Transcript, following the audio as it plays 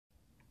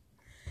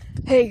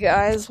Hey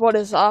guys, what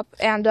is up?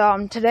 And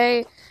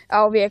today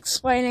I'll be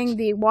explaining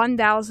the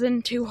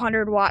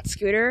 1,200 watt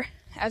scooter.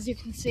 As you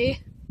can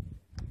see,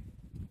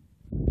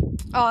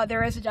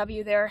 there is a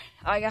W there.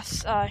 I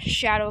guess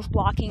shadow's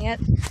blocking it.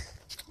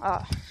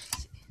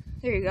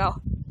 There you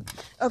go.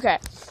 Okay,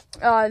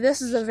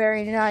 this is a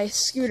very nice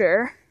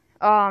scooter.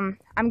 I'm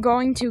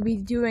going to be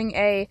doing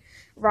a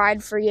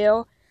ride for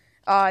you.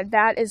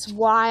 That is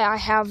why I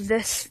have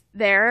this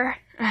there.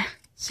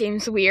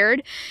 Seems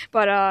weird,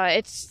 but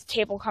its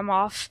tape will come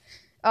off.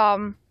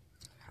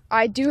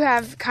 I do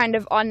have kind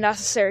of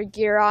unnecessary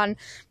gear on,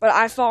 but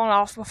I've fallen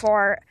off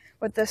before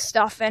with this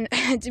stuff, and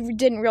it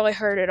didn't really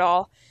hurt at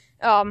all.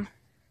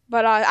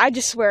 But I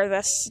just wear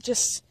this,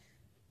 just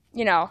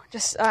I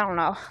don't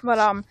know.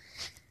 But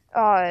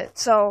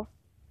so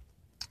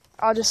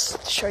I'll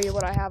just show you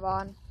what I have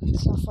on,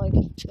 stuff like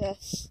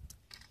this.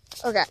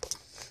 Okay.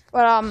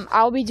 But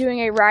I'll be doing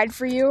a ride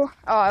for you.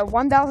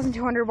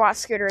 1,200 watt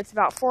scooter. It's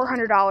about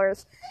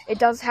 $400. It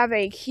does have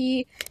a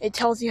key. It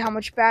tells you how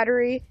much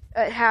battery.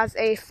 It has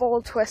a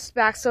full twist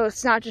back, so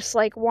it's not just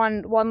like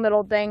one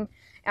little thing.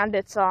 And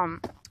it's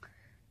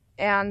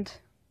and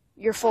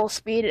your full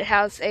speed. It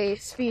has a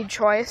speed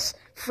choice,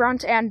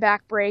 front and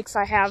back brakes.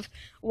 I have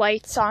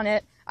lights on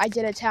it. I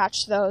did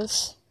attach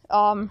those.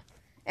 And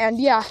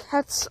yeah,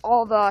 that's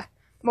all the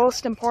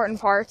most important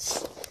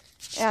parts.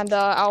 And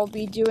I'll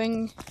be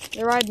doing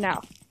the ride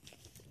now.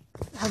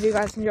 Hope you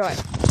guys enjoy.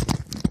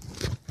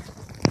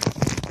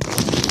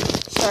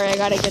 Sorry, I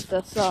gotta get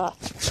this in.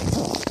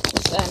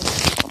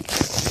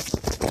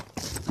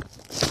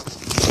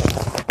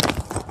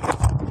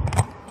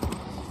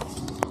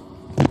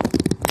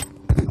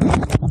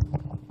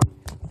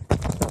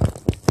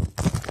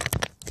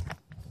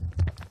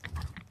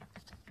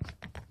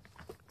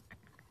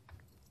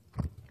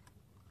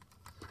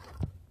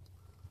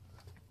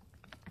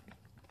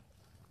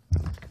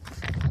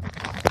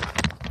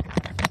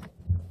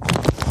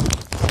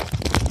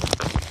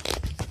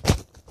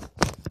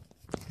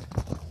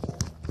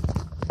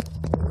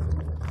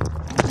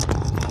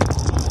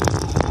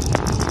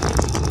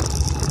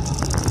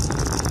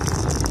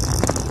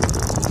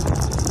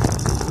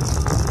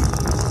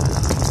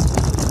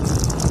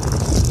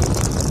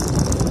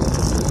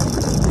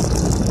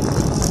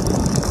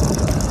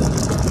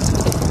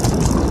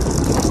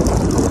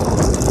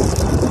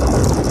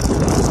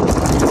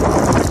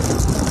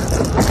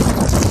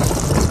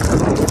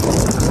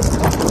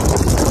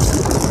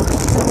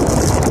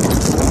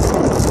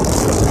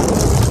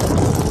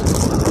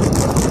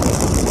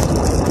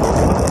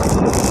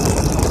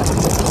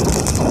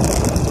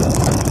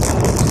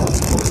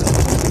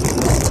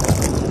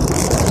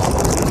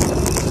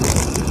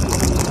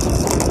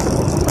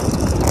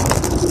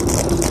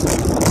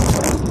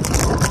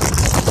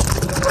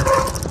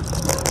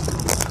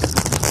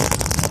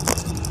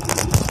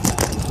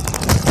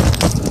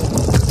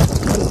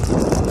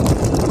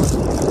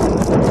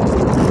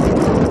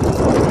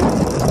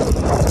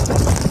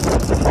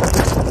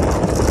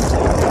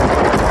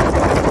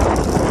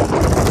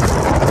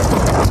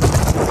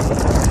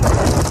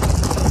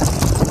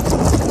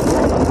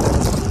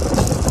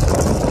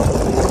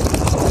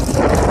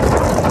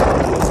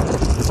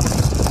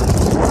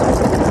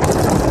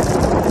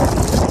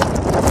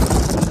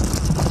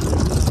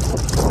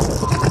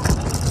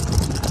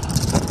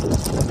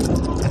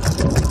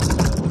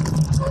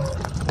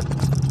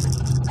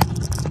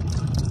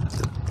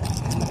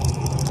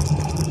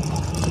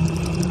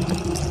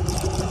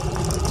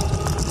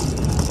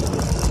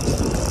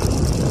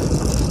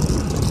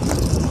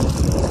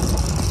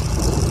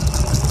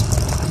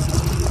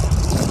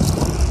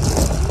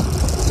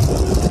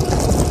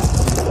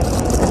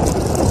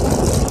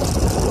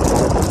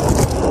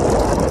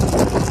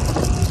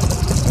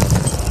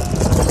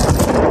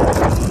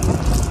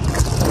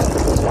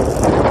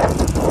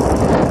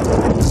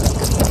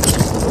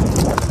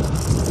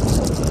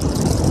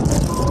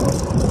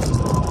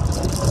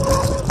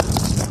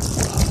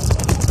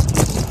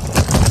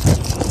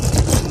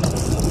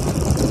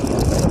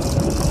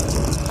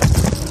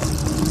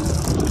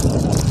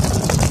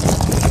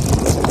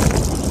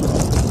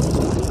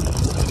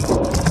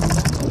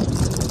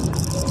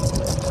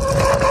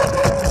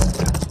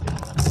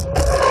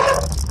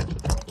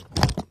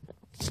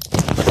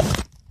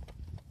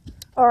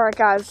 Alright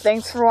guys,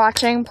 thanks for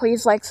watching.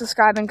 Please like,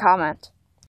 subscribe, and comment.